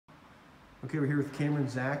Okay, we're here with Cameron,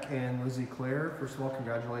 Zach, and Lizzie Klehr. First of all,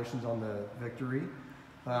 congratulations on the victory.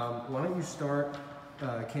 Why don't you start,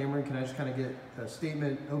 Cameron? Can I just kind of get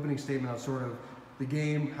a opening statement on sort of the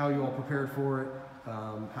game, how you all prepared for it,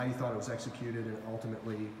 how you thought it was executed, and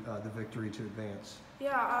ultimately the victory to advance?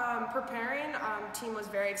 Yeah, preparing, team was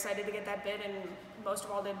very excited to get that bid, and most of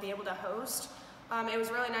all to be able to host. It was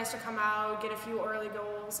really nice to come out, get a few early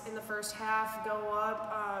goals in the first half, go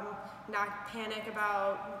up, not panic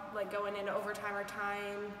about like going into overtime or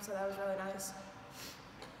time. So that was really nice.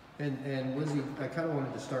 And Lizzie, I kind of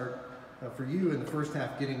wanted to start for you in the first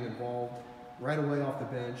half, getting involved right away off the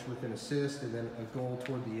bench with an assist and then a goal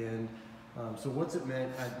toward the end. So what's it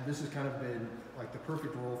meant? This has kind of been like the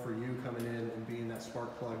perfect role for you coming in and being that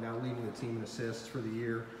spark plug, now leading the team in assists for the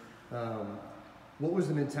year. What was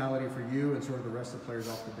the mentality for you and sort of the rest of the players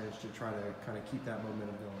off the bench to try to kind of keep that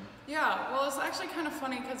momentum going? Yeah, well, it's actually kind of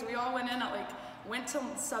funny because we all went to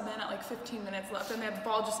sub in at like 15 minutes left, and the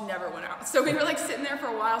ball just never went out. So we were like sitting there for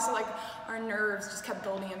a while, so like our nerves just kept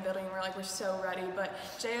building and building. We're so ready. But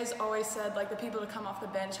Jay has always said like the people to come off the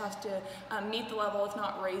bench have to meet the level, if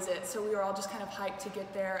not raise it. So we were all just kind of hyped to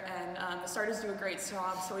get there, and the starters do a great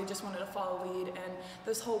job. So we just wanted to follow lead. And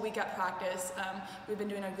this whole week at practice, we've been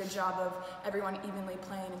doing a good job of everyone evenly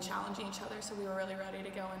playing and challenging each other. So we were really ready to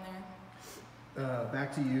go in there.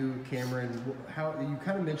 Back to you, Cameron. How you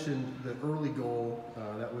kind of mentioned the early goal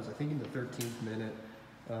that was, I think, in the 13th minute.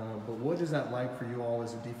 But what is that like for you all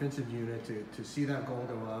as a defensive unit to see that goal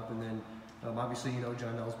go up, and then obviously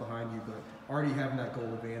Johnell's behind you, but already having that goal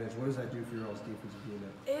advantage? What does that do for your all's defensive unit?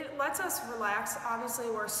 It lets us relax. Obviously,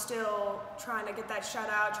 we're still trying to get that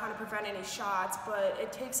shutout, trying to prevent any shots, but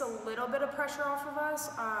it takes a little bit of pressure off of us.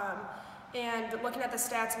 And looking at the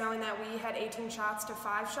stats, knowing that we had 18 shots to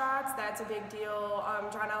 5 shots, that's a big deal.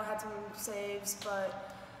 Johnell had some saves,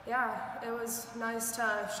 but yeah, it was nice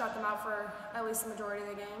to shut them out for at least the majority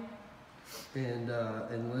of the game.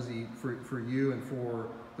 And Lizzie, for you and for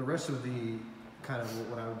the rest of the kind of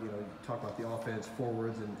what I would talk about, the offense,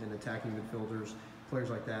 forwards and attacking midfielders, players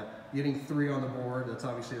like that, getting 3 on the board, that's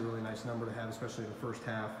obviously a really nice number to have, especially in the first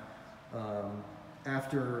half.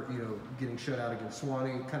 After getting shut out against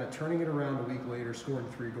Swanee, kind of turning it around a week later, scoring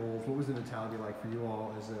 3 goals, what was the mentality like for you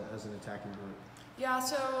all as an attacking group? Yeah,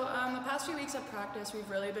 so the past few weeks at practice, we've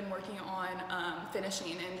really been working on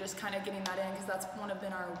finishing and just kind of getting that in, because that's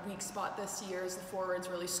been our weak spot this year, is the forwards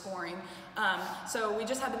really scoring. So we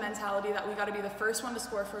just had the mentality that we got to be the first one to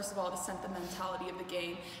score, first of all, to set the mentality of the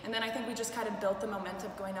game. And then I think we just kind of built the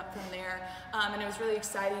momentum going up from there. And it was really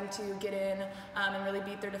exciting to get in and really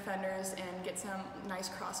beat their defenders and get some nice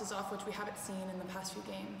crosses off, which we haven't seen in the past few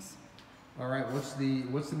games. All right, what's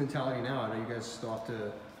the mentality now? I know you guys still have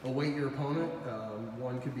to await your opponent.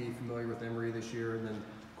 One could be familiar with Emory this year, and then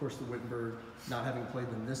of course the Wittenberg, not having played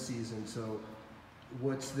them this season. So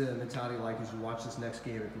what's the mentality like as you watch this next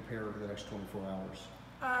game and prepare over the next 24 hours?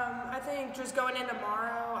 I think just going in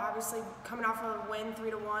tomorrow, obviously coming off a win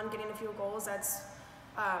 3-1, getting a few goals, that's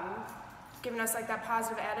giving us like that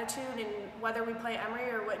positive attitude. And whether we play Emory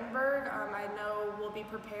or Wittenberg, I know we'll be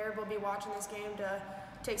prepared. We'll be watching this game to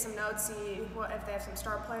take some notes, see if they have some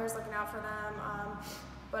star players, looking out for them.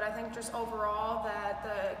 But I think just overall that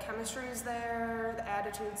the chemistry is there, the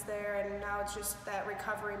attitude's there, and now it's just that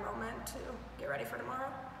recovery moment to get ready for tomorrow.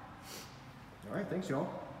 All right, thanks y'all.